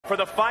for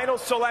the final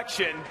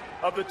selection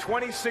of the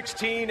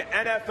 2016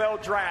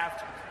 NFL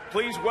Draft,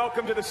 please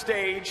welcome to the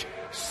stage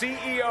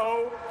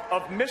CEO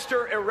of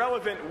Mr.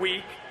 Irrelevant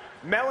Week,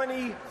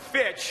 Melanie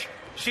Fitch.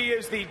 She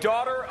is the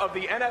daughter of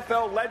the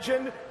NFL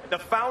legend, the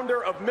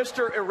founder of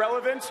Mr.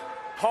 Irrelevant,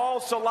 Paul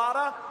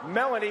Salata.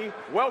 Melanie,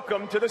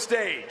 welcome to the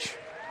stage.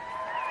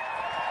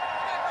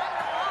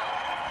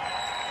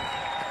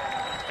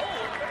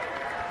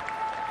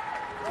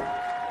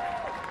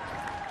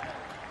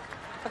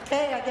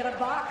 Okay, I get a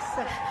box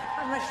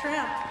on my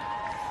shrimp.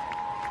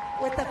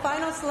 With the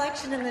final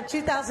selection in the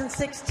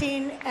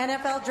 2016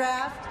 NFL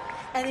Draft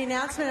and the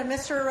announcement of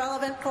Mr.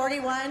 Irrelevant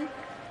 41,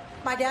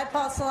 my dad,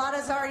 Paul Salata,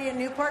 is already in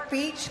Newport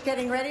Beach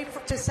getting ready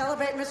to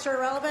celebrate Mr.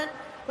 Irrelevant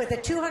with the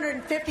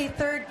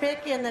 253rd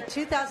pick in the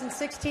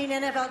 2016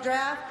 NFL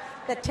Draft.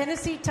 The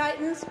Tennessee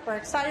Titans, we're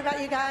excited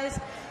about you guys.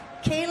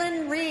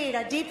 Kalan,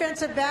 a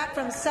defensive back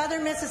from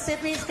Southern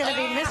Mississippi, is going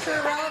to be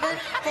Mr. Irrelevant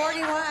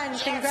 41.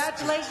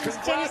 Congratulations,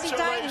 Tennessee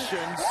Titans.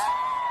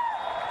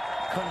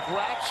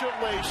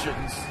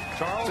 Congratulations,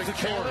 Charles to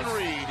Kalan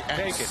Reed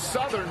and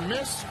Southern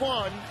Miss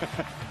won.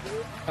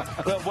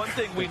 Well, one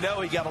thing we know,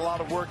 he got a lot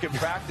of work in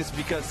practice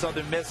because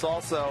Southern Miss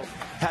also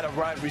had a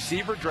wide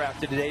receiver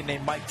drafted today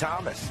named Mike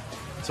Thomas.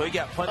 So he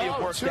got plenty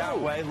of work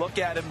that way. Look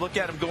at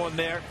him going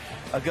there.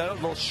 Got a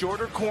little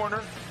shorter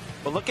corner.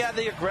 But look at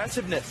the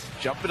aggressiveness.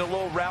 Jumping a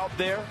little route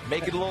there,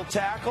 making a little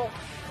tackle.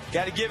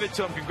 Got to give it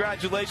to him.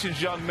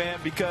 Congratulations, young man,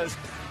 because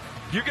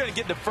you're going to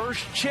get the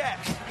first check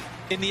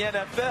in the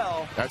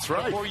NFL. That's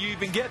right. Before you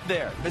even get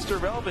there. Mr.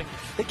 Irrelevant,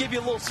 they give you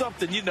a little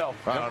something, you know.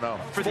 I don't know.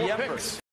 For the efforts.